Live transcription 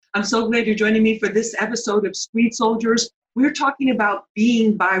I'm so glad you're joining me for this episode of Street Soldiers. We're talking about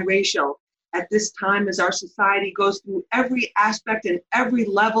being biracial at this time as our society goes through every aspect and every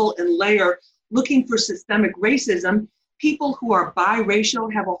level and layer looking for systemic racism. People who are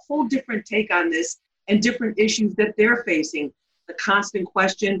biracial have a whole different take on this and different issues that they're facing. The constant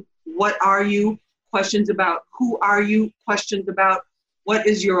question, what are you? Questions about who are you? Questions about what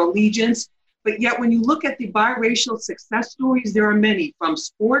is your allegiance? But yet when you look at the biracial success stories, there are many, from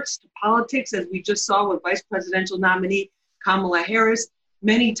sports to politics, as we just saw with Vice Presidential nominee Kamala Harris,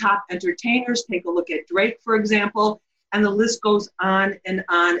 many top entertainers. Take a look at Drake, for example, and the list goes on and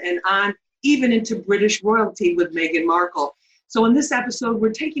on and on, even into British royalty with Meghan Markle. So in this episode,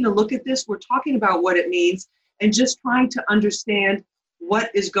 we're taking a look at this. We're talking about what it means and just trying to understand what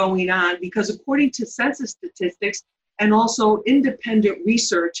is going on, because according to census statistics and also independent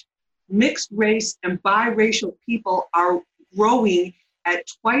research, mixed race and biracial people are growing at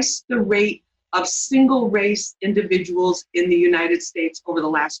twice the rate of single race individuals in the United States over the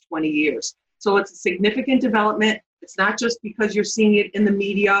last 20 years. So it's a significant development. It's not just because you're seeing it in the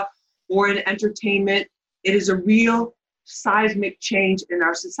media or in entertainment. It is a real seismic change in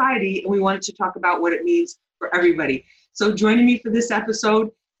our society, and we wanted to talk about what it means for everybody. So joining me for this episode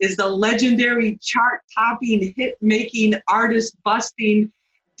is the legendary chart-topping, hit-making, artist-busting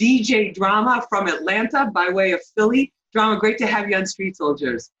DJ Drama from Atlanta by way of Philly. Drama, great to have you on Street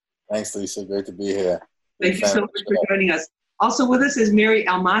Soldiers. Thanks, Lisa. Great to be here. Thank you so much for joining us. Also with us is Mary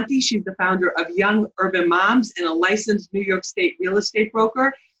Almonte. She's the founder of Young Urban Moms and a licensed New York State real estate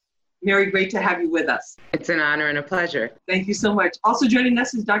broker. Mary, great to have you with us. It's an honor and a pleasure. Thank you so much. Also joining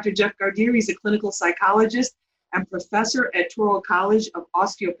us is Dr. Jeff Gardere. He's a clinical psychologist and professor at Touro College of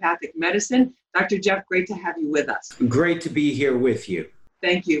Osteopathic Medicine. Dr. Jeff, great to have you with us. Great to be here with you.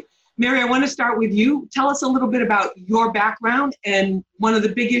 Thank you. Mary, I want to start with you. Tell us a little bit about your background and one of the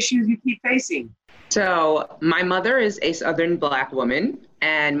big issues you keep facing. So my mother is a Southern Black woman,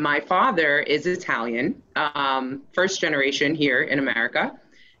 and my father is Italian, first generation here in America.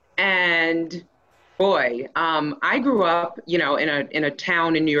 And boy, I grew up, in a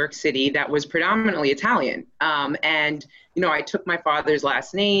town in New York City that was predominantly Italian. And I took my father's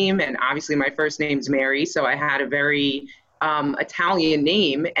last name, and obviously my first name's Mary, so I had a very Italian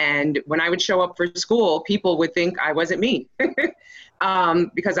name. And when I would show up for school, people would think I wasn't me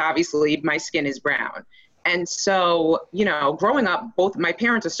because obviously my skin is brown. And so, growing up, both my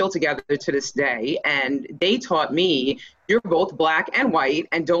parents are still together to this day, and they taught me, you're both Black and white,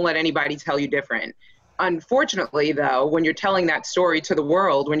 and don't let anybody tell you different. Unfortunately, though, when you're telling that story to the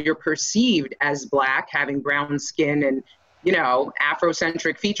world, when you're perceived as Black, having brown skin and,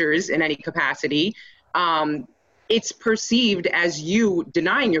 Afrocentric features in any capacity, it's perceived as you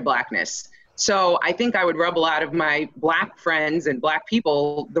denying your Blackness. So I think I would rub a lot of my Black friends and Black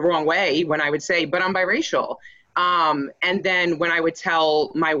people the wrong way when I would say, but I'm biracial. And then when I would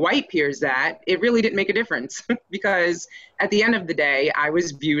tell my white peers that, it really didn't make a difference because at the end of the day, I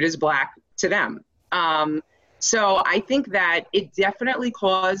was viewed as Black to them. So I think that it definitely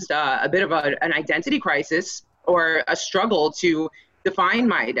caused a bit of an identity crisis or a struggle to define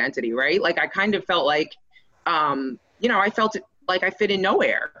my identity, right? Like I kind of felt like, I felt like I fit in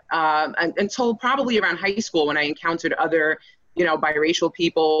nowhere until probably around high school when I encountered other, biracial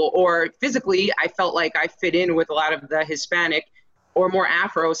people, or physically I felt like I fit in with a lot of the Hispanic or more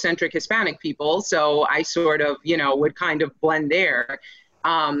Afrocentric Hispanic people. So I sort of, would kind of blend there.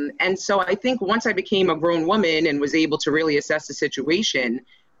 And so I think once I became a grown woman and was able to really assess the situation,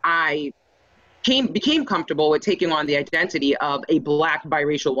 I became comfortable with taking on the identity of a Black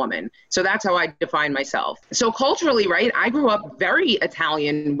biracial woman. So that's how I define myself. So culturally, right, I grew up very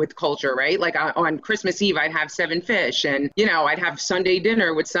Italian with culture, right? Like on Christmas Eve, I'd have 7 fish and, I'd have Sunday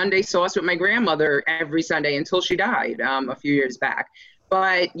dinner with Sunday sauce with my grandmother every Sunday until she died a few years back.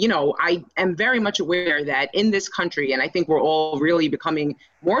 But, I am very much aware that in this country, and I think we're all really becoming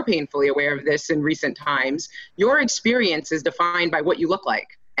more painfully aware of this in recent times, your experience is defined by what you look like.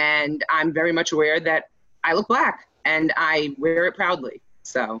 And I'm very much aware that I look Black and I wear it proudly.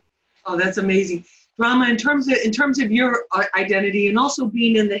 So. Oh, that's amazing. Drama, in terms of your identity and also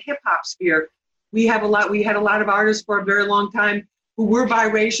being in the hip hop sphere, we had a lot of artists for a very long time who were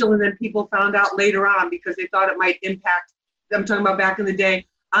biracial, and then people found out later on because they thought it might impact, I'm talking about back in the day,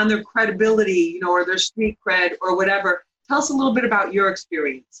 on their credibility, or their street cred or whatever. Tell us a little bit about your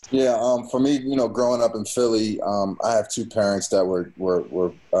experience. Yeah, for me, growing up in Philly, I have 2 parents that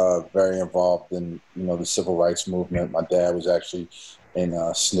were very involved in, the civil rights movement. My dad was actually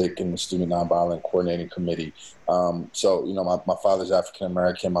SNCC and the Student Nonviolent Coordinating Committee. So, you know, my father's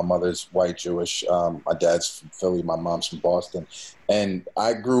African-American, my mother's white Jewish, my dad's from Philly, my mom's from Boston. And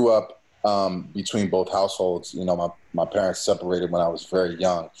I grew up between both households. You know, my parents separated when I was very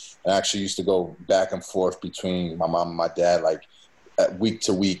young. And I actually used to go back and forth between my mom and my dad, like week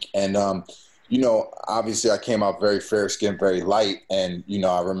to week. And, you know, obviously I came out very fair-skinned, very light. And, you know,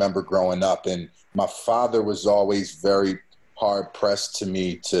 I remember growing up, and my father was always very hard pressed to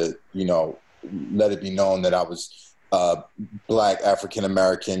me to, you know, let it be known that I was Black, African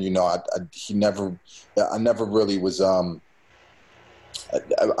American. You know, I never really was. I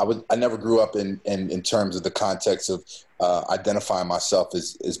never grew up in terms of the context of identifying myself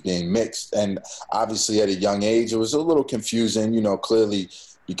as being mixed. And obviously, at a young age, it was a little confusing. You know, clearly,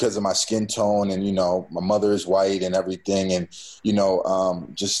 because of my skin tone, and, you know, my mother is white and everything. And, you know,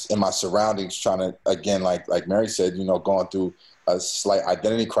 just in my surroundings, trying to, again, like Mary said, you know, going through a slight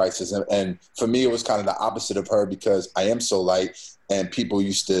identity crisis. And for me, it was kind of the opposite of her, because I am so light, and people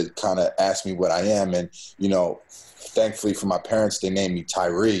used to kind of ask me what I am. And, you know, thankfully for my parents, they named me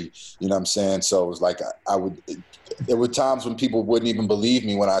Tyree, you know what I'm saying? So it was like, there were times when people wouldn't even believe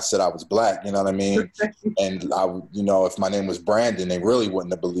me when I said I was Black, you know what I mean? And I would, you know, if my name was Brandon, they really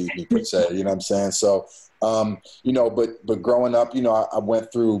wouldn't have believed me per se, you know what I'm saying? So, you know, but growing up, you know, I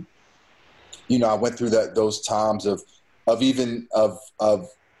went through those times of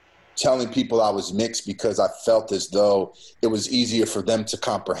telling people I was mixed, because I felt as though it was easier for them to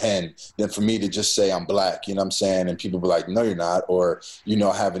comprehend than for me to just say I'm Black, you know what I'm saying? And people were like, no, you're not. Or, you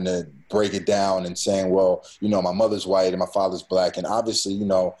know, having to break it down and saying, well, you know, my mother's white and my father's Black. And obviously, you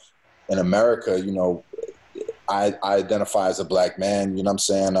know, in America, you know, I identify as a Black man, you know what I'm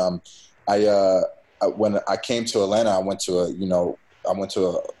saying? When I came to Atlanta, I went to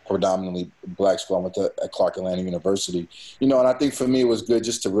a predominantly Black school. I went to at Clark Atlanta University, you know, and I think for me it was good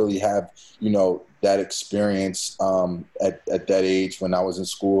just to really have, you know, that experience at that age when I was in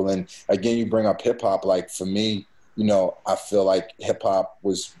school. And again, you bring up hip hop. Like for me, you know, I feel like hip hop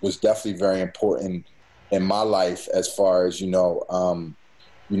was definitely very important in my life as far as,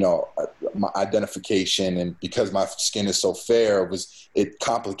 my identification, and because my skin is so fair, it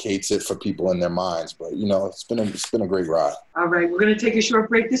complicates it for people in their minds. But, you know, it's been a great ride. All right, we're going to take a short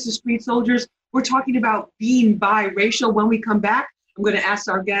break. This is Street Soldiers. We're talking about being biracial. When we come back, I'm going to ask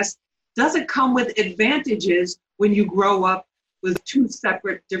our guest, does it come with advantages when you grow up with two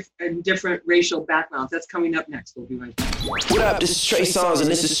separate different racial backgrounds? That's coming up next. We'll be right back. What up? This is Trey Songz,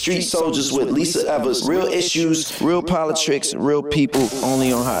 and this is Street Soldiers with Lisa Evers. Real issues, real politics, real people,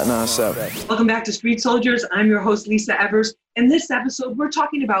 only on Hot 97. Welcome back to Street Soldiers. I'm your host, Lisa Evers. In this episode, we're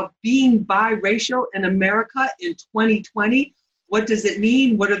talking about being biracial in America in 2020. What does it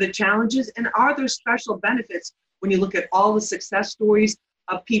mean? What are the challenges? And are there special benefits when you look at all the success stories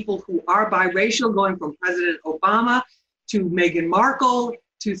of people who are biracial, going from President Obama to Meghan Markle,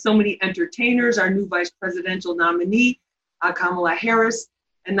 to so many entertainers, our new vice presidential nominee, Kamala Harris,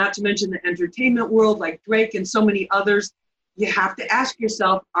 and not to mention the entertainment world like Drake and so many others. You have to ask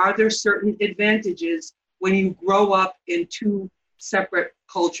yourself, are there certain advantages when you grow up in two separate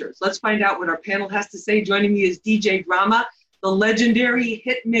cultures? Let's find out what our panel has to say. Joining me is DJ Drama, the legendary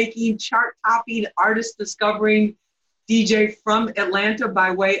hit-making, chart-topping, artist-discovering DJ from Atlanta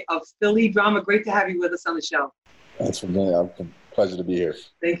by way of Philly. Drama, great to have you with us on the show. Thanks for being here. It's a pleasure to be here.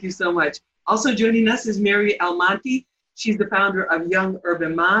 Thank you so much. Also joining us is Mary Almonte. She's the founder of Young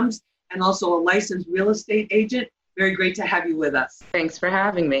Urban Moms and also a licensed real estate agent. Very great to have you with us. Thanks for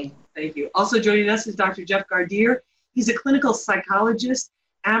having me. Thank you. Also joining us is Dr. Jeff Gardier. He's a clinical psychologist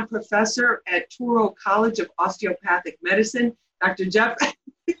and professor at Touro College of Osteopathic Medicine. Dr. Jeff,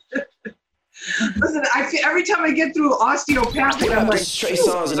 listen, every time I get through osteopathic, I'm like, Trey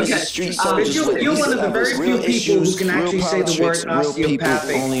Songz, and this is Street Soldiers. You're one of the very few people who can actually say the word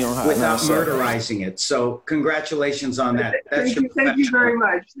osteopathic without murderizing it. So congratulations on that. Thank you very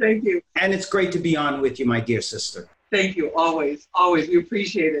much. Thank you. And it's great to be on with you, my dear sister. Thank you. Always. We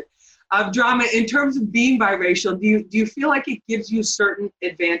appreciate it. Drama, in terms of being biracial, do you feel like it gives you certain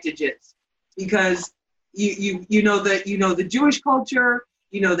advantages? Because you know the Jewish culture,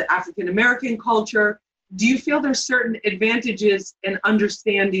 you know the African American culture. Do you feel there's certain advantages in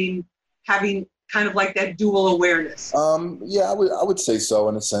understanding, having kind of like that dual awareness? Yeah, I would say so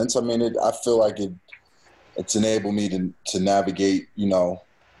in a sense. I mean, I feel like it's enabled me to navigate, you know,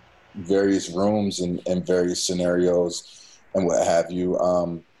 various rooms and various scenarios and what have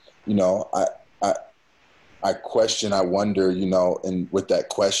you. You know, I question, I wonder, you know, and with that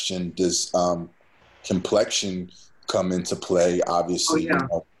question, does complexion come into play? Obviously,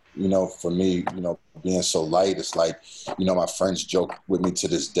 oh, yeah. you know, for me, you know, being so light, it's like, you know, my friends joke with me to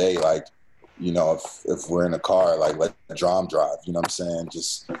this day, like, you know, if we're in a car, like, let the drum drive, you know what I'm saying?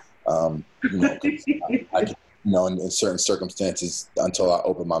 Just, you know, I can, you know, in certain circumstances, until I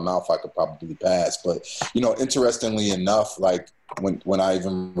open my mouth, I could probably pass. But, you know, interestingly enough, like when I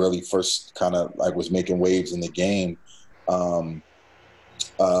even really first kind of like was making waves in the game, and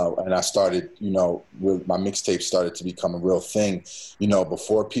I started, you know, my mixtape started to become a real thing, you know,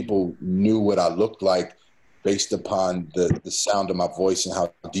 before people knew what I looked like based upon the sound of my voice and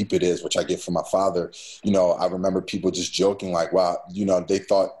how deep it is, which I get from my father. You know, I remember people just joking like, wow, you know, they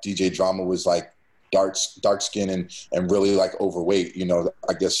thought DJ Drama was like dark skin and really like overweight, you know,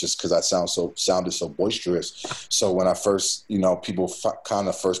 I guess just because I sounded so boisterous. So when I first, you know, people kind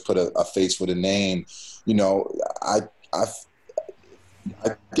of first put a face with a name, you know, I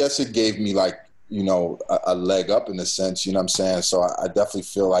guess it gave me like, you know, a leg up in a sense, you know what I'm saying? So I definitely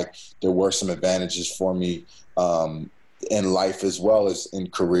feel like there were some advantages for me in life as well as in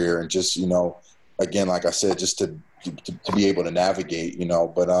career, and just, you know, again, like I said, just to be able to navigate, you know.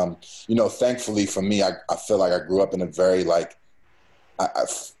 But, you know, thankfully for me, I feel like I grew up in a very like,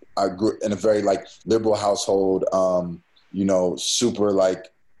 I grew in a very like liberal household, you know, super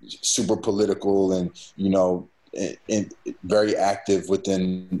political and, you know, and very active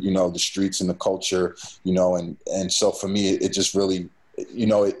within, you know, the streets and the culture, you know, and so for me, it just really, you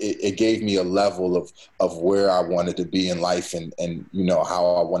know, it gave me a level of where I wanted to be in life and, you know, how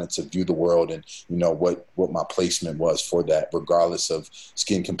I wanted to view the world and, you know, what my placement was for that, regardless of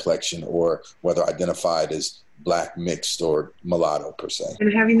skin complexion or whether identified as Black, mixed, or mulatto per se.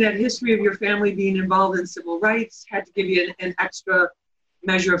 And having that history of your family being involved in civil rights had to give you an extra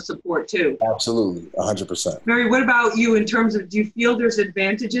measure of support too. Absolutely, 100%. Mary, what about you in terms of, do you feel there's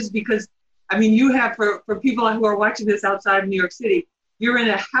advantages? Because, I mean, you have, for people who are watching this outside of New York City, you're in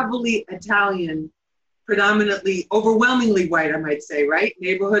a heavily Italian, predominantly, overwhelmingly white, I might say, right?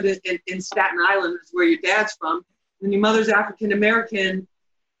 Neighborhood in Staten Island is where your dad's from. And your mother's African-American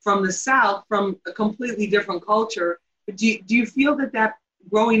from the South, from a completely different culture. But do you feel that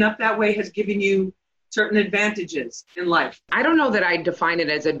growing up that way has given you certain advantages in life? I don't know that I define it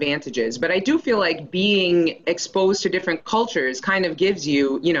as advantages, but I do feel like being exposed to different cultures kind of gives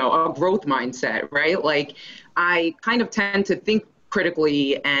you, you know, a growth mindset, right? Like I kind of tend to think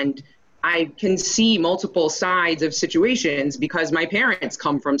critically, and I can see multiple sides of situations because my parents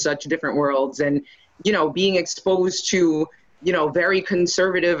come from such different worlds, and, you know, being exposed to, you know, very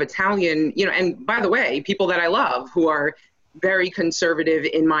conservative Italian, you know, and by the way, people that I love who are very conservative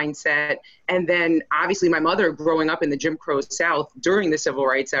in mindset. And then obviously my mother growing up in the Jim Crow South during the civil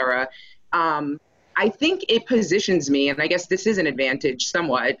rights era, I think it positions me, and I guess this is an advantage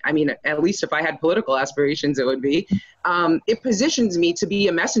somewhat. I mean, at least if I had political aspirations, it would be. It positions me to be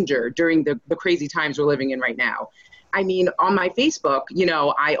a messenger during the crazy times we're living in right now. I mean, on my Facebook, you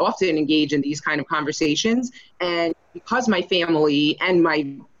know, I often engage in these kind of conversations, and because my family and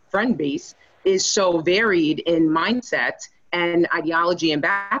my friend base is so varied in mindset and ideology and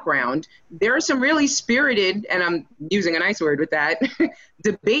background, there are some really spirited, and I'm using a nice word with that,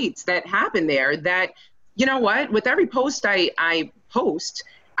 debates that happen there that, you know what, with every post I post,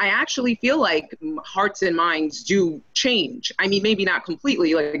 I actually feel like hearts and minds do change. I mean, maybe not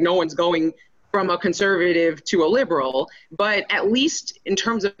completely, like no one's going from a conservative to a liberal, but at least in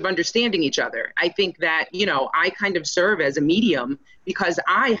terms of understanding each other, I think that, you know, I kind of serve as a medium because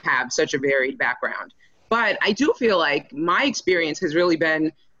I have such a varied background. But I do feel like my experience has really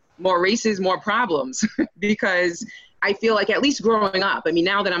been more races, more problems, because I feel like at least growing up, I mean,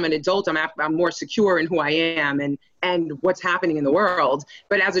 now that I'm an adult, I'm more secure in who I am and what's happening in the world.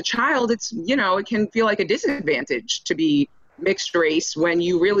 But as a child, it's, you know, it can feel like a disadvantage to be mixed race when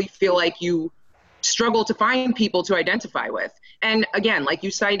you really feel like you struggle to find people to identify with. And again, like you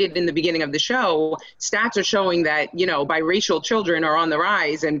cited in the beginning of the show, stats are showing that, you know, biracial children are on the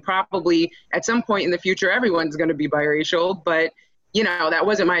rise, and probably at some point in the future, everyone's going to be biracial. But, you know, that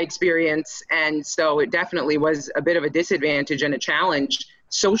wasn't my experience. And so it definitely was a bit of a disadvantage and a challenge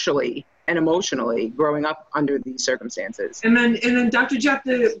socially and emotionally growing up under these circumstances. And then Dr. Jeff,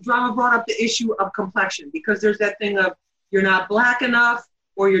 the drama brought up the issue of complexion, because there's that thing of you're not Black enough,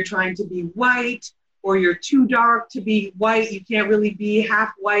 or you're trying to be white, or you're too dark to be white. You can't really be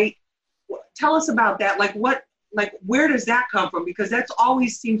half white. Tell us about that. Where does that come from? Because that's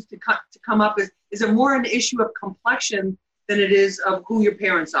always seems to come up. Is it more an issue of complexion than it is of who your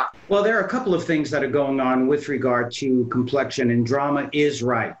parents are? Well, there are a couple of things that are going on with regard to complexion, and drama is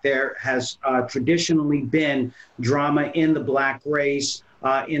right. There has traditionally been drama in the Black race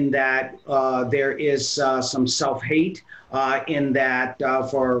in that there is some self-hate, in that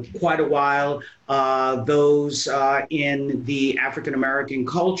for quite a while, those in the African-American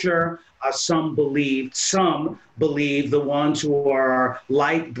culture, some believe the ones who are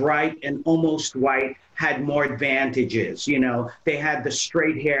light, bright, and almost white had more advantages. You know, they had the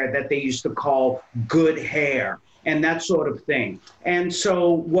straight hair that they used to call good hair and that sort of thing. And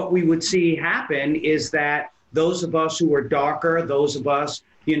so what we would see happen is that those of us who were darker, those of us,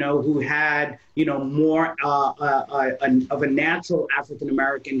 you know, who had, you know, more of a natural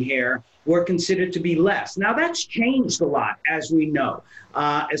African-American hair were considered to be less. Now that's changed a lot, as we know,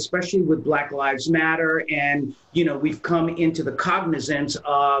 especially with Black Lives Matter. And, you know, we've come into the cognizance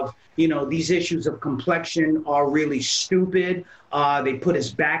of, you know, these issues of complexion are really stupid. They put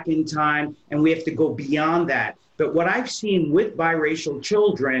us back in time and we have to go beyond that. But what I've seen with biracial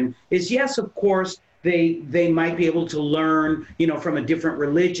children is, yes, of course, they might be able to learn, you know, from a different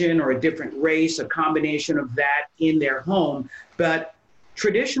religion or a different race, a combination of that in their home. But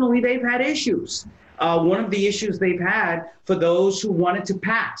traditionally, they've had issues. One of the issues they've had for those who wanted to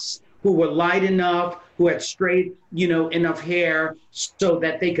pass, who were light enough, who had straight, you know, enough hair so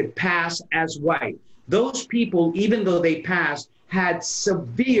that they could pass as white. Those people, even though they passed, had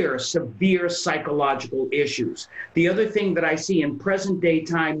severe psychological issues. The other thing that I see in present day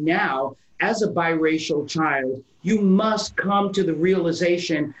time now, as a biracial child, you must come to the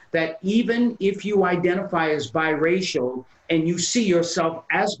realization that even if you identify as biracial and you see yourself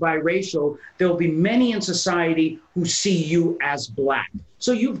as biracial, there'll be many in society who see you as Black.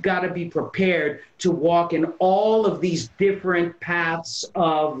 So you've got to be prepared to walk in all of these different paths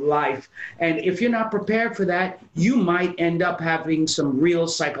of life. And if you're not prepared for that, you might end up having some real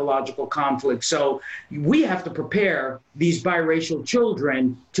psychological conflict. So we have to prepare these biracial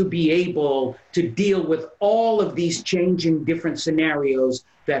children to be able to deal with all of these changing different scenarios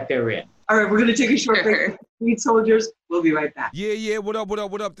that they're in. All right, we're going to take a short break. Street Soldiers, we'll be right back. Yeah, what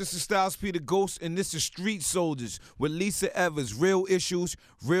up? This is Styles P the Ghost, and this is Street Soldiers with Lisa Evers. Real issues,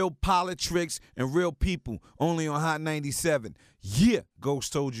 real politics, and real people, only on Hot 97. Yeah,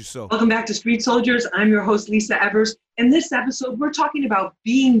 Ghost told you so. Welcome back to Street Soldiers. I'm your host, Lisa Evers. In this episode, we're talking about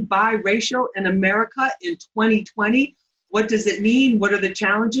being biracial in America in 2020. What does it mean? What are the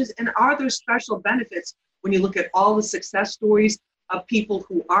challenges? And are there special benefits when you look at all the success stories of people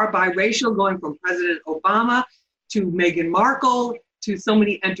who are biracial, going from President Obama to Meghan Markle to so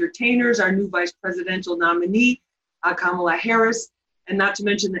many entertainers, our new vice presidential nominee, Kamala Harris, and not to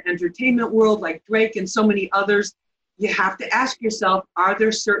mention the entertainment world like Drake and so many others. You have to ask yourself, are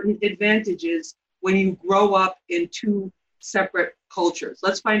there certain advantages when you grow up in two separate cultures?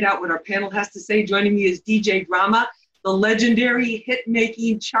 Let's find out what our panel has to say. Joining me is DJ Drama, the legendary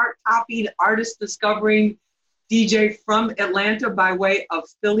hit-making, chart-topping, artist-discovering DJ from Atlanta by way of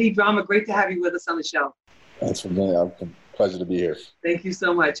Philly. Drama, great to have you with us on the show. Thanks for being here. It's a pleasure to be here. Thank you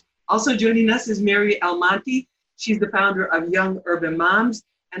so much. Also joining us is Mary Almonte. She's the founder of Young Urban Moms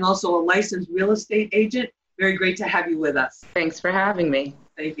and also a licensed real estate agent. Very great to have you with us. Thanks for having me.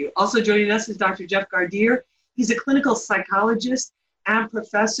 Thank you. Also joining us is Dr. Jeff Gardere. He's a clinical psychologist and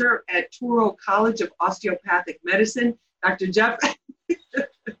professor at Touro College of Osteopathic Medicine. Dr. Jeff.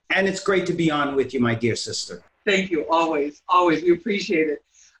 And it's great to be on with you, my dear sister. Thank you. Always. We appreciate it.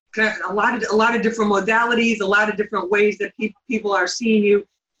 A lot of different modalities, a lot of different ways that people are seeing you.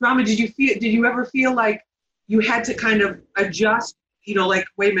 Drama, did you ever feel like you had to kind of adjust, you know, like,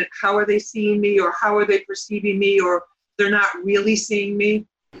 wait a minute, how are they seeing me, or how are they perceiving me, or they're not really seeing me?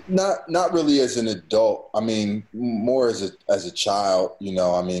 Not really as an adult. I mean, more as a child, you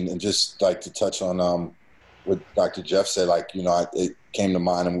know, I mean, and just like to touch on what Dr. Jeff said, like, you know, it came to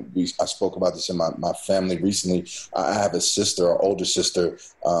mind, and I spoke about this in my family recently. I have a sister, an older sister.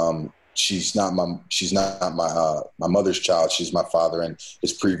 She's not my mother's child. She's my father and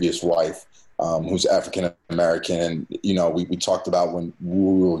his previous wife, who's African American. And, you know, we talked about when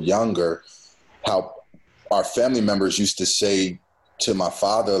we were younger, how our family members used to say to my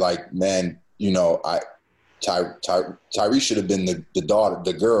father, like, man, you know, Tyree should have been the daughter,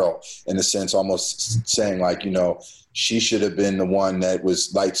 the girl, in a sense, almost saying, like, you know, she should have been the one that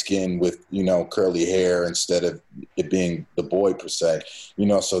was light skinned with, you know, curly hair instead of it being the boy per se, you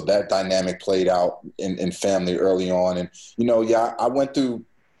know. So that dynamic played out in family early on. And, you know, yeah, I went through,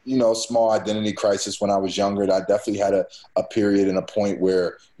 you know, small identity crisis when I was younger. I definitely had a period and a point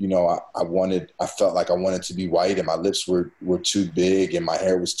where, you know, I felt like I wanted to be white, and my lips were too big and my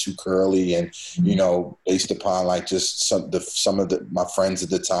hair was too curly, and, you know, based upon like just some of my friends at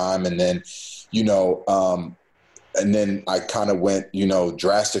the time. And then, you know, and then I kind of went, you know,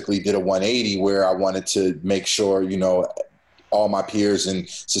 drastically did a 180 where I wanted to make sure, you know, all my peers in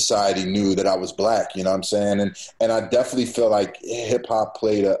society knew that I was black, you know what I'm saying? And I definitely feel like hip hop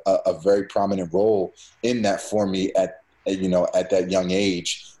played a very prominent role in that for me at that young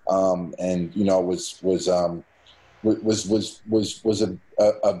age. And, you know, was a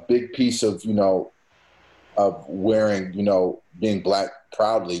big piece of, you know, of wearing, you know, being black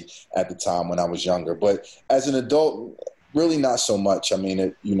proudly at the time when I was younger. But as an adult, really not so much. I mean,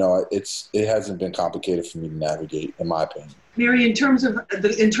 it hasn't been complicated for me to navigate, in my opinion. Mary, in terms of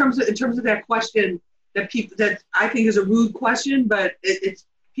that question that I think is a rude question, but it's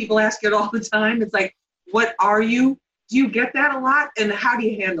people ask it all the time. It's like, what are you? Do you get that a lot? And how do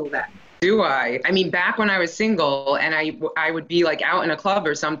you handle that? Do I? I mean, back when I was single and I would be like out in a club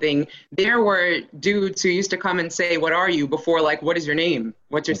or something, there were dudes who used to come and say, what are you? Before like, what is your name?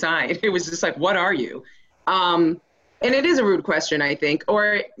 What's your sign? It was just like, what are you? And it is a rude question, I think,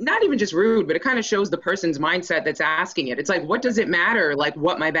 or not even just rude, but it kind of shows the person's mindset that's asking it. It's like, what does it matter? Like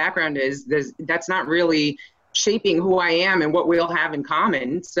what my background is, that's not really shaping who I am and what we all have in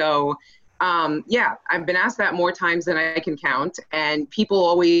common. So yeah, I've been asked that more times than I can count. And people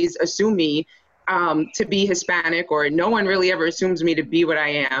always assume me to be Hispanic, or no one really ever assumes me to be what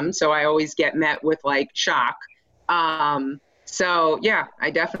I am. So I always get met with like shock. So yeah, I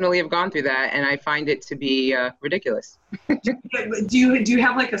definitely have gone through that, and I find it to be ridiculous. Do you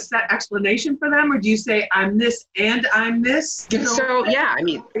have like a set explanation for them, or do you say I'm this and I'm this? You know? So yeah, I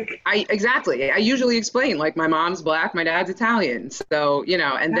mean, I usually explain like my mom's black, my dad's Italian. So you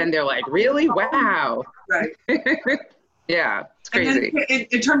know, and then they're like, really? Wow. Right. Yeah, it's crazy. And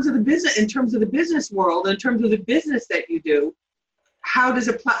in terms of the business world, in terms of the business that you do, how does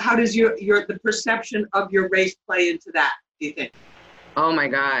the perception of your race play into that? Do you think? Oh my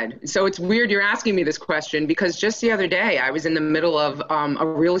God. So it's weird you're asking me this question, because just the other day I was in the middle of a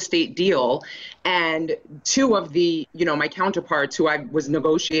real estate deal, and two of the, you know, my counterparts who I was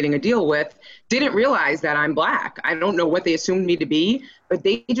negotiating a deal with didn't realize that I'm black. I don't know what they assumed me to be, but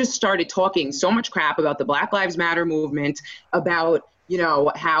they just started talking so much crap about the Black Lives Matter movement, about, you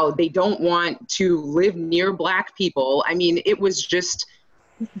know, how they don't want to live near black people. I mean, it was just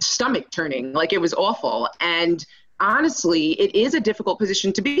stomach turning, like it was awful. And honestly, it is a difficult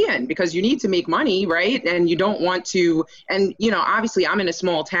position to be in, because you need to make money, right? And you don't want to, and, you know, obviously I'm in a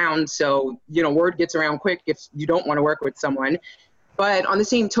small town, so, you know, word gets around quick if you don't want to work with someone. But on the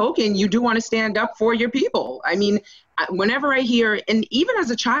same token, you do want to stand up for your people. I mean, whenever I hear, and even as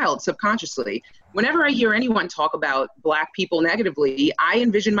a child, subconsciously, whenever I hear anyone talk about black people negatively, I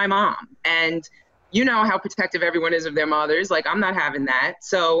envision my mom. And you know how protective everyone is of their mothers. Like, I'm not having that.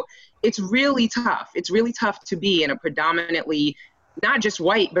 So it's really tough. It's really tough to be in a predominantly not just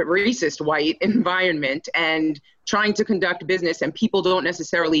white, but racist white environment and trying to conduct business, and people don't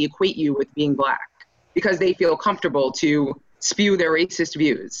necessarily equate you with being black because they feel comfortable to spew their racist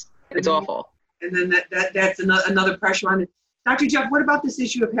views. It's awful. And then that's another pressure on it. Dr. Jeff, what about this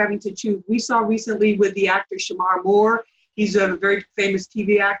issue of having to choose? We saw recently with the actor Shamar Moore. He's a very famous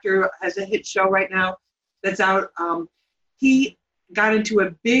TV actor, has a hit show right now that's out. He got into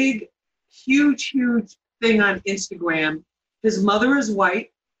a big, huge thing on Instagram. His mother is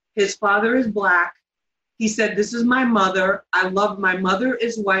white. His father is black. He said, this is my mother. I love my mother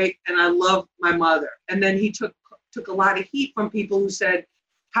is white, and I love my mother. And then he took a lot of heat from people who said,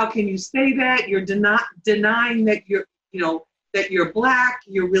 how can you say that? You're denying that that you're black.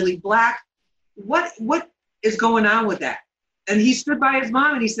 You're really black. What is going on with that? And he stood by his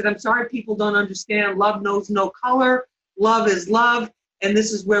mom and he said, I'm sorry, people don't understand. Love knows no color. Love is love. And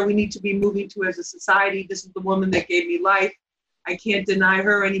this is where we need to be moving to as a society. This is the woman that gave me life. I can't deny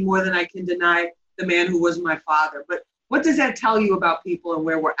her any more than I can deny the man who was my father. But what does that tell you about people and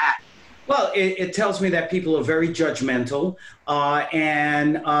where we're at? Well, it tells me that people are very judgmental,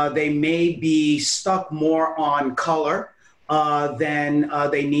 and they may be stuck more on color than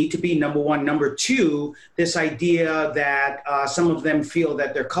they need to be, number one. Number two, this idea that some of them feel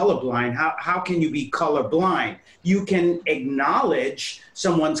that they're colorblind. How can you be colorblind? You can acknowledge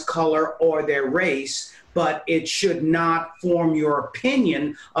someone's color or their race, but it should not form your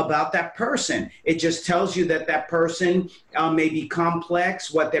opinion about that person. It just tells you that that person may be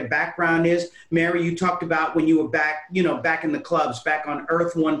complex, what their background is. Mary, you talked about when you were back in the clubs, back on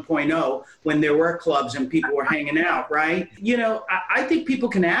Earth 1.0, when there were clubs and people were hanging out, right? You know, I think people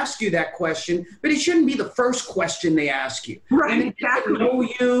can ask you that question, but it shouldn't be the first question they ask you. Right, and they get to know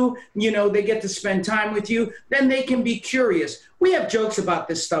you, they get to spend time with you, then they can be curious. We have jokes about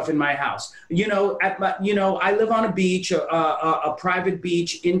this stuff in my house. I live on a beach, a private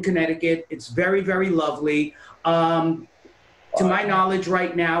beach in Connecticut. It's very, very lovely. To my knowledge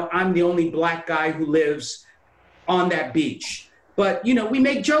right now, I'm the only black guy who lives on that beach. But, you know, we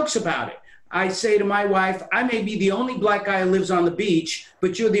make jokes about it. I say to my wife, I may be the only black guy who lives on the beach,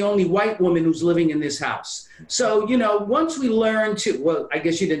 but you're the only white woman who's living in this house. So, you know, once we learn to, well, I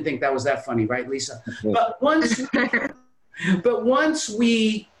guess you didn't think that was that funny, right, Lisa? But once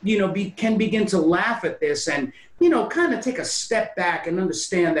we, you know, can begin to laugh at this and, you know, kind of take a step back and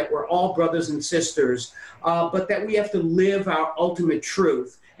understand that we're all brothers and sisters, but that we have to live our ultimate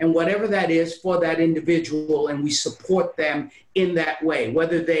truth. And whatever that is for that individual, and we support them in that way,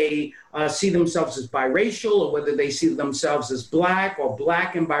 whether they see themselves as biracial or whether they see themselves as black or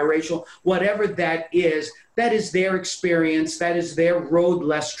black and biracial, whatever that is their experience, that is their road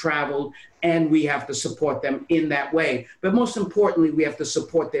less traveled, and we have to support them in that way. But most importantly, we have to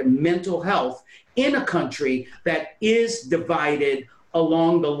support their mental health in a country that is divided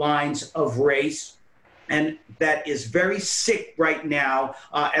along the lines of race, and that is very sick right now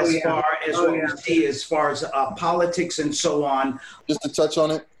as far as we see as far as politics and so on. Just to touch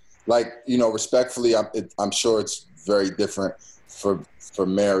on it, like, you know, respectfully, I'm sure it's very different for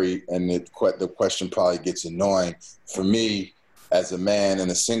Mary, and the question probably gets annoying. For me, as a man and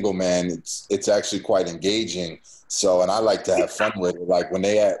a single man, it's actually quite engaging. So, and I like to have fun with it. Like when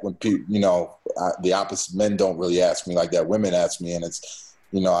people, you know, the opposite, men don't really ask me like that. Women ask me, and it's,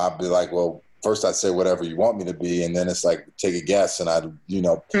 you know, I'll be like, well, first I'd say whatever you want me to be, and then it's like, take a guess, and I'd, you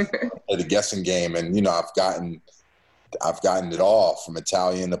know, play the guessing game. And, you know, I've gotten it all, from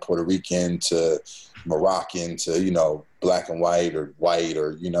Italian to Puerto Rican to Moroccan to, you know, black and white, or,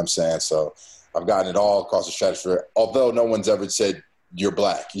 you know what I'm saying? So I've gotten it all across the stratosphere, although no one's ever said you're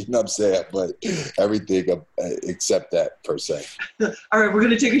black, you know what I'm saying? But everything except that, per se. All right, we're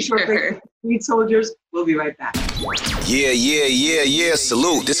going to take a short break. Sweet Soldiers, we'll be right back. Yeah.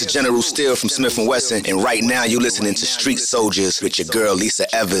 Salute. This is General Steele from Smith & Wesson, and right now you're listening to Street Soldiers with your girl Lisa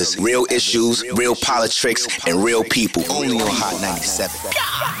Evers. Real issues, real politics, and real people. Only on Hot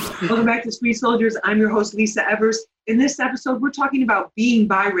 97. Welcome back to Street Soldiers. I'm your host, Lisa Evers. In this episode, we're talking about being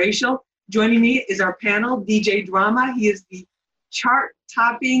biracial. Joining me is our panel, DJ Drama. He is the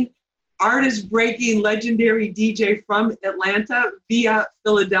chart-topping, artist-breaking, legendary DJ from Atlanta via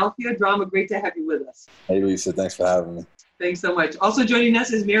Philadelphia. Drama, great to have you with us. Hey, Lisa, thanks for having me. Thanks so much. Also joining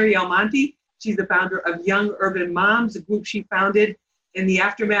us is Mary Almonte. She's the founder of Young Urban Moms, a group she founded in the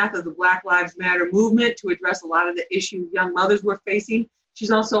aftermath of the Black Lives Matter movement to address a lot of the issues young mothers were facing.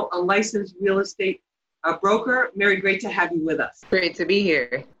 She's also a licensed real estate broker. Mary, great to have you with us. Great to be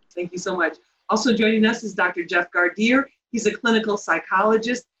here. Thank you so much. Also joining us is Dr. Jeff Gardier. He's a clinical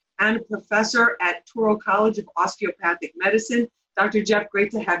psychologist and a professor at Touro College of Osteopathic Medicine. Dr. Jeff,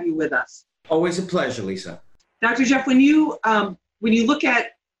 great to have you with us. Always a pleasure, Lisa. Dr. Jeff, when you look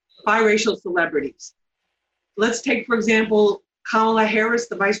at biracial celebrities, let's take, for example, Kamala Harris,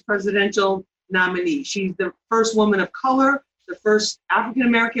 the vice presidential nominee. She's the first woman of color, the first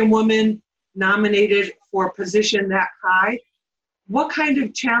African-American woman nominated for a position that high. What kind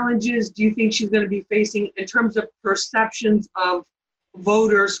of challenges do you think she's going to be facing in terms of perceptions of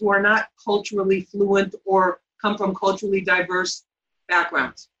voters who are not culturally fluent or come from culturally diverse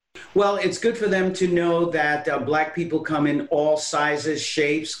backgrounds? Well, it's good for them to know that Black people come in all sizes,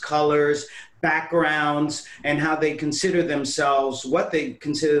 shapes, colors, backgrounds, and how they consider themselves, what they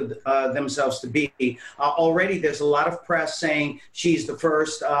consider themselves to be. Already there's a lot of press saying she's the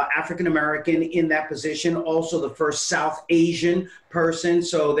first African-American in that position, also the first South Asian person.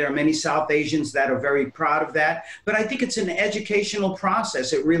 So there are many South Asians that are very proud of that. But I think it's an educational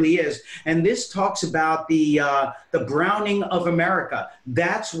process. It really is. And this talks about the browning of America.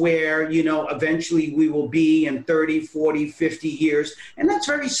 That's where, you know, eventually we will be in 30, 40, 50 years. And that's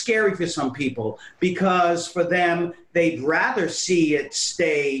very scary for some people, because for them, they'd rather see it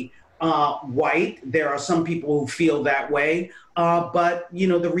stay white. There are some people who feel that way. But, you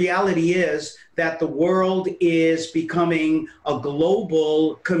know, the reality is that the world is becoming a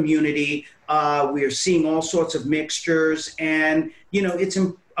global community. We are seeing all sorts of mixtures. And, you know, it's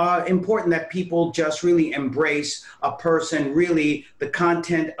important that people just really embrace a person, really the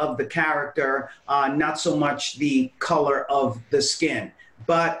content of the character, not so much the color of the skin.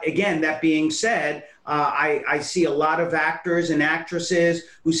 But again, that being said, I see a lot of actors and actresses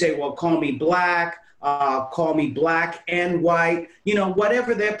who say, well, call me black and white, you know,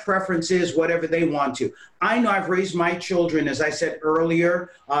 whatever their preference is, whatever they want to. I know I've raised my children, as I said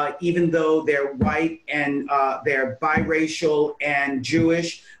earlier, even though they're white and they're biracial and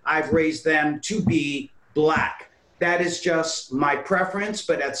Jewish, I've raised them to be black. That is just my preference,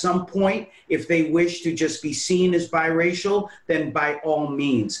 but at some point, if they wish to just be seen as biracial, then by all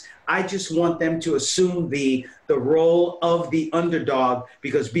means. I just want them to assume the role of the underdog,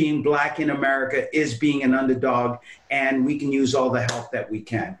 because being Black in America is being an underdog, and we can use all the help that we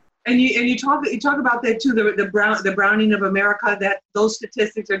can. And you talk about that too, the browning of America. That those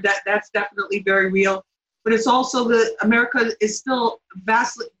statistics are that's definitely very real. But it's also America is still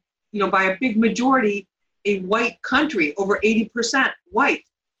vastly, by a big majority, a white country, over 80% white.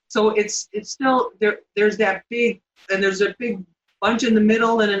 So it's still there. There's that big, and there's a big bunch in the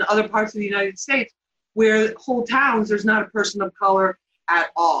middle and in other parts of the United States where whole towns there's not a person of color at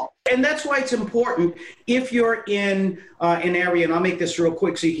all. And that's why it's important if you're in an area, and I'll make this real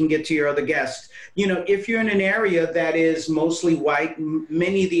quick so you can get to your other guests. If you're in an area that is mostly white,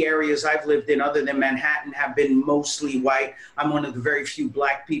 many of the areas I've lived in other than Manhattan have been mostly white. I'm one of the very few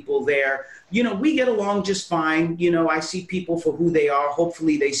Black people there. We get along just fine. I see people for who they are.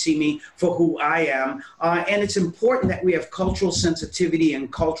 Hopefully they see me for who I am. And it's important that we have cultural sensitivity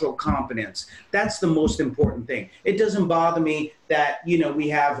and cultural competence. That's the most important thing. It doesn't bother me that, we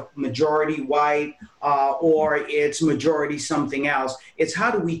have majority white or it's majority something else. It's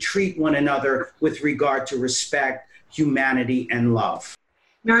how do we treat one another with regard to respect, humanity, and love.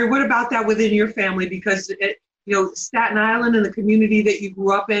 Mary, what about that within your family? Because Staten Island and the community that you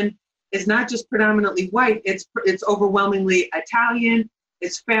grew up in is not just predominantly white, it's overwhelmingly Italian.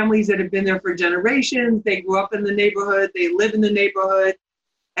 It's families that have been there for generations. They grew up in the neighborhood, they live in the neighborhood,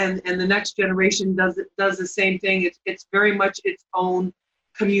 and the next generation does the same thing. It's very much its own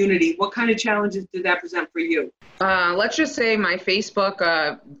community. What kind of challenges did that present for you? Let's just say my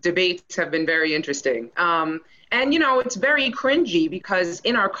Facebook debates have been very interesting. And it's very cringy because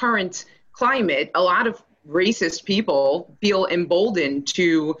in our current climate, a lot of racist people feel emboldened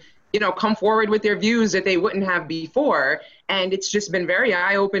to come forward with their views that they wouldn't have before. And it's just been very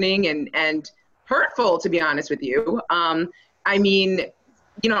eye-opening and hurtful, to be honest with you. I'm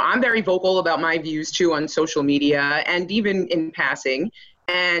very vocal about my views too on social media and even in passing.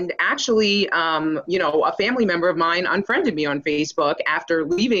 And actually, a family member of mine unfriended me on Facebook after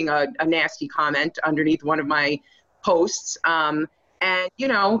leaving a nasty comment underneath one of my posts.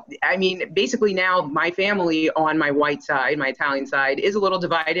 Basically now my family on my white side, my Italian side, is a little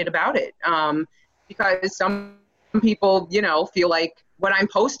divided about it because some people, feel like what I'm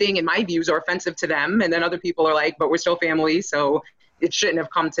posting and my views are offensive to them. And then other people are like, but we're still family, so it shouldn't have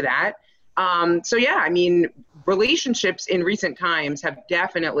come to that. Relationships in recent times have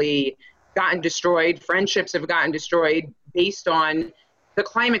definitely gotten destroyed. Friendships have gotten destroyed based on the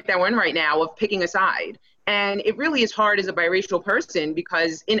climate that we're in right now of picking a side. And it really is hard as a biracial person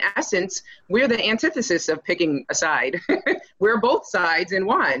because, in essence, we're the antithesis of picking a side. We're both sides in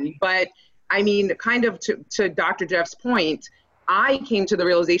one. But, kind of to Dr. Jeff's point, I came to the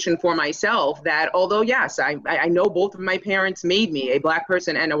realization for myself that although, yes, I know both of my parents made me a Black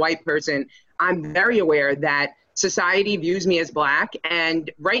person and a white person, I'm very aware that society views me as Black. And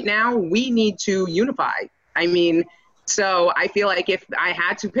right now, we need to unify. So I feel like if I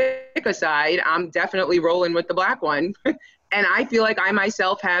had to pick a side, I'm definitely rolling with the Black one. And I feel like I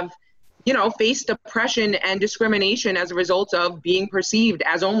myself have, faced oppression and discrimination as a result of being perceived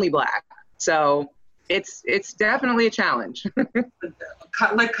as only Black. So it's definitely a challenge.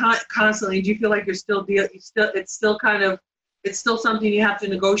 Like constantly, do you feel like it's still something you have to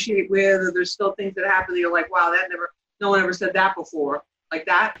negotiate with, or there's still things that happen that you're like, wow, no one ever said that before? Like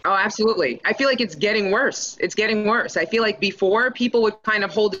that? Oh, absolutely. I feel like it's getting worse. It's getting worse. I feel like before people would kind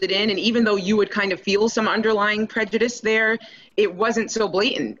of hold it in, and even though you would kind of feel some underlying prejudice there, it wasn't so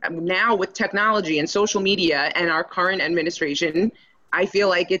blatant. Now with technology and social media and our current administration, I feel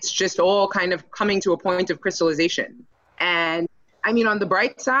like it's just all kind of coming to a point of crystallization. And on the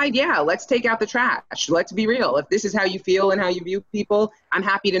bright side, yeah, let's take out the trash. Let's be real. If this is how you feel and how you view people, I'm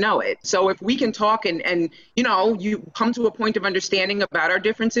happy to know it. So if we can talk and you come to a point of understanding about our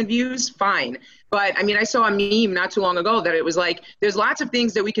difference in views, fine. But I saw a meme not too long ago that it was like, there's lots of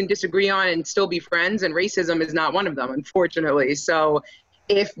things that we can disagree on and still be friends, and racism is not one of them, unfortunately. So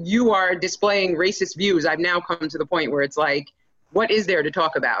if you are displaying racist views, I've now come to the point where it's like, what is there to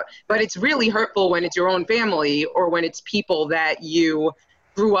talk about? But it's really hurtful when it's your own family or when it's people that you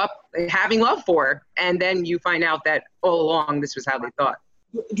grew up having love for, and then you find out that all along this was how they thought.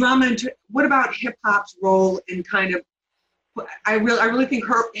 Drama, what about hip hop's role in kind of, I really think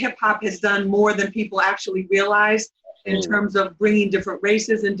hip hop has done more than people actually realize in terms of bringing different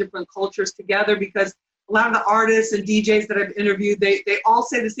races and different cultures together, because a lot of the artists and DJs that I've interviewed, they all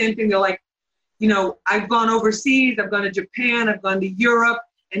say the same thing. They're like, I've gone overseas, I've gone to Japan, I've gone to Europe,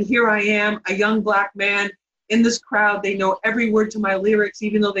 and here I am, a young Black man in this crowd. They know every word to my lyrics,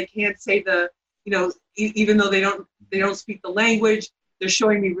 even though they can't say even though they don't speak the language. They're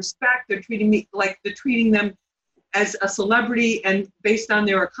showing me respect. They're treating me like they're treating them as a celebrity and based on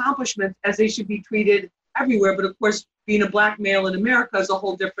their accomplishments as they should be treated everywhere. But of course, being a Black male in America is a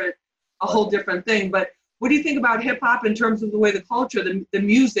whole different thing. But what do you think about hip hop in terms of the way the culture, the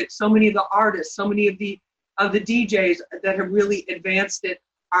music, so many of the artists, so many of the DJs that have really advanced it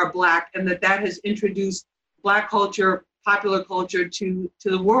are Black, and that has introduced Black culture, popular culture to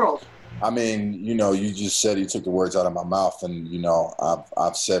the world? I mean, you just said, you took the words out of my mouth, and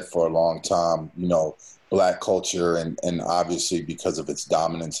I've said for a long time, Black culture, and obviously because of its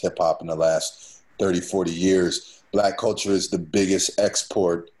dominance, hip hop in the last 30, 40 years, Black culture is the biggest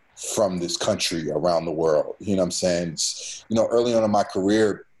export from this country around the world. You know what I'm saying? Early on in my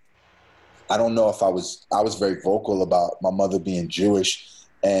career, I don't know if I was very vocal about my mother being Jewish,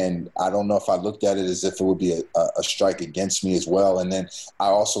 and I don't know if I looked at it as if it would be a strike against me as well. And then I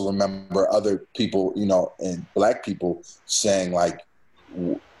also remember other people, and Black people saying like,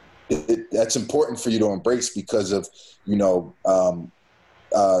 that's important for you to embrace because of,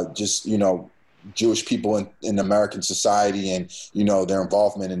 Jewish people in American society, and their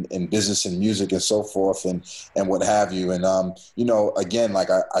involvement in business and music and so forth, and what have you. And again, like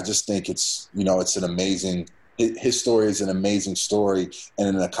I just think it's it's an amazing. His story is an amazing story and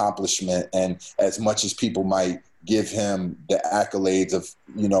an accomplishment. And as much as people might give him the accolades of,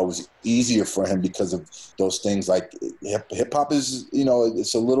 it was easier for him because of those things, like hip hop is,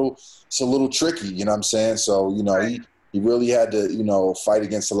 it's a little tricky, you know what I'm saying? So, he really had to, fight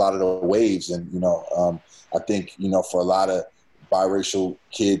against a lot of the waves. And, I think, for a lot of biracial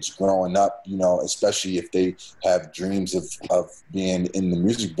kids growing up, especially if they have dreams of being in the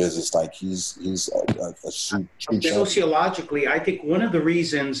music business, like he's a sociologically, I think one of the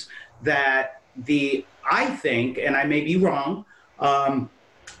reasons that I think, and I may be wrong,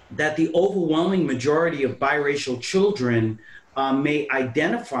 that the overwhelming majority of biracial children may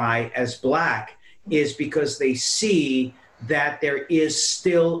identify as Black is because they see that there is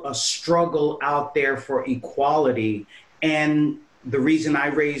still a struggle out there for equality. And the reason I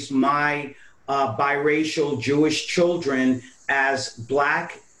raised my biracial Jewish children as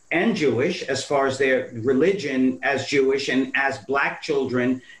Black and Jewish, as far as their religion as Jewish, and as Black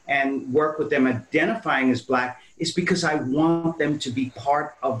children, and work with them identifying as Black, is because I want them to be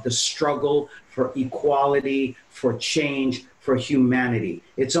part of the struggle for equality, for change, for humanity.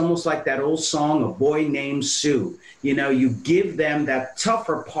 It's almost like that old song, A Boy Named Sue. You give them that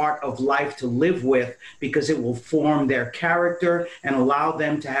tougher part of life to live with because it will form their character and allow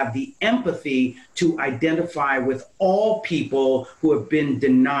them to have the empathy to identify with all people who have been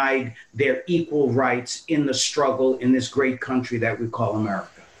denied their equal rights in the struggle in this great country that we call America.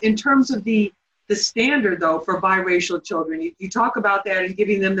 In terms of the standard, though, for biracial children, you talk about that and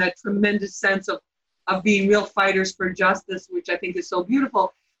giving them that tremendous sense of being real fighters for justice, which I think is so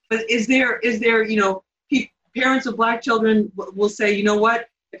beautiful. But is there parents of Black children will say, you know what,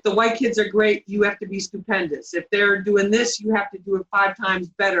 if the white kids are great, you have to be stupendous. If they're doing this, you have to do it 5 times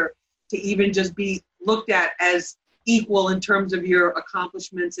better to even just be looked at as equal in terms of your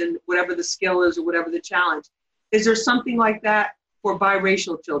accomplishments and whatever the skill is or whatever the challenge. Is there something like that for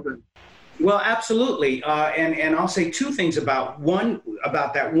biracial children? Well, absolutely. And I'll say 2 things about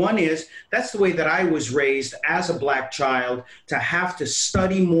that. One is that's the way that I was raised as a Black child, to have to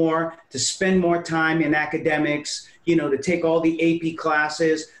study more, to spend more time in academics, to take all the AP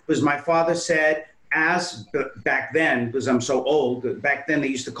classes, because my father said, back then, because I'm so old, back then they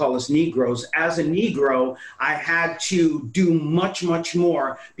used to call us Negroes. As a Negro, I had to do much, much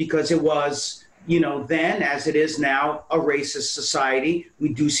more because it was, then, as it is now, a racist society.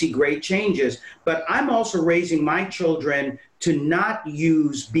 We do see great changes. But I'm also raising my children to not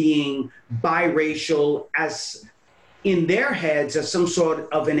use being biracial as in their heads as some sort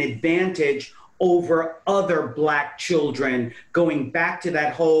of an advantage over other Black children, going back to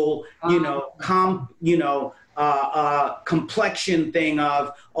that whole, complexion thing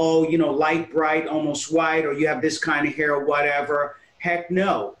of, light, bright, almost white, or you have this kind of hair or whatever. Heck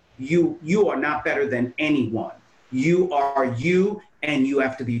no. You are not better than anyone. You are you, and you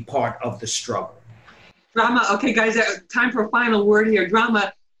have to be part of the struggle. Drama. Okay, guys, time for a final word here.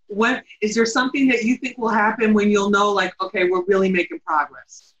 Drama, is there something that you think will happen when you'll know, like, okay, we're really making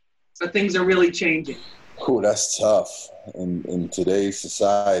progress, so things are really changing? Oh, that's tough. In today's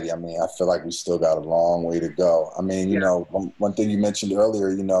society, I mean, I feel like we still got a long way to go. I mean, one thing you mentioned earlier,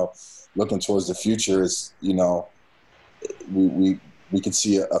 looking towards the future is, we can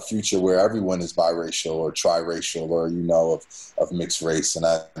see a future where everyone is biracial or triracial or, you know, of mixed race. And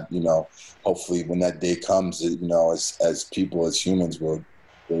hopefully when that day comes, you know, as people, as humans, we'll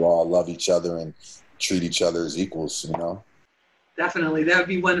all love each other and treat each other as equals, you know? Definitely, that would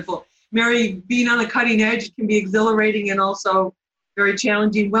be wonderful. Mary, being on the cutting edge can be exhilarating and also very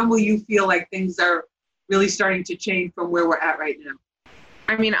challenging. When will you feel like things are really starting to change from where we're at right now?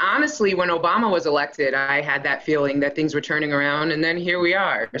 I mean, honestly, when Obama was elected, I had that feeling that things were turning around, and then here we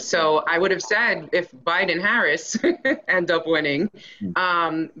are. So I would have said if Biden-Harris end up winning.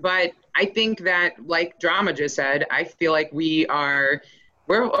 But I think that, like Drama just said, I feel like we're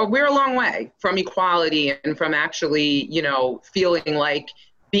a long way from equality and from actually, you know, feeling like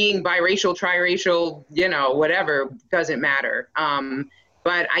being biracial, triracial, you know, whatever, doesn't matter.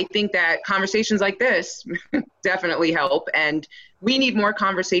 But I think that conversations like this definitely help. And we need more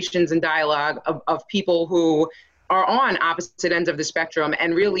conversations and dialogue of people who are on opposite ends of the spectrum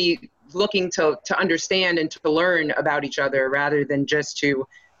and really looking to understand and to learn about each other rather than just to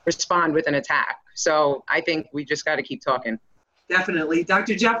respond with an attack. So I think we just got to keep talking. Definitely.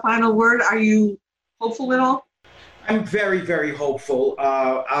 Dr. Jeff, final word. Are you hopeful at all? I'm very, very hopeful.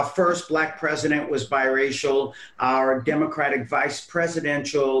 Our first Black president was biracial. Our Democratic vice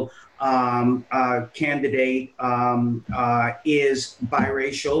presidential candidate is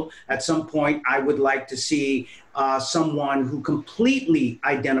biracial. At some point, I would like to see someone who completely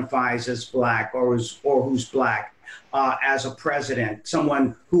identifies as Black or who's Black as a president,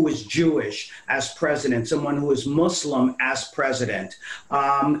 someone who is Jewish as president, someone who is Muslim as president.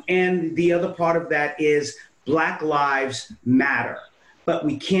 And the other part of that is Black lives matter, but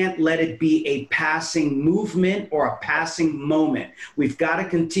we can't let it be a passing movement or a passing moment. We've got to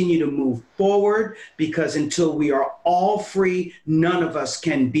continue to move forward because until we are all free, none of us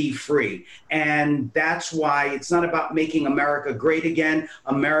can be free. And that's why it's not about making America great again.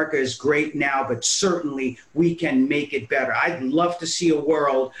 America is great now, but certainly we can make it better. I'd love to see a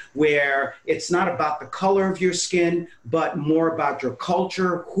world where it's not about the color of your skin, but more about your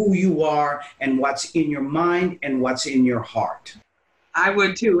culture, who you are, and what's in your mind and what's in your heart. I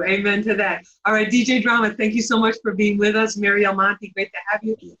would too. Amen to that. All right, DJ Drama, thank you so much for being with us. Mary Almonte, great to have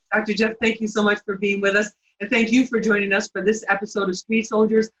you. Dr. Jeff, thank you so much for being with us. And thank you for joining us for this episode of Street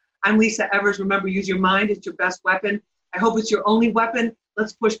Soldiers. I'm Lisa Evers. Remember, use your mind. It's your best weapon. I hope it's your only weapon.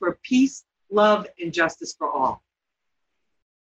 Let's push for peace, love, and justice for all.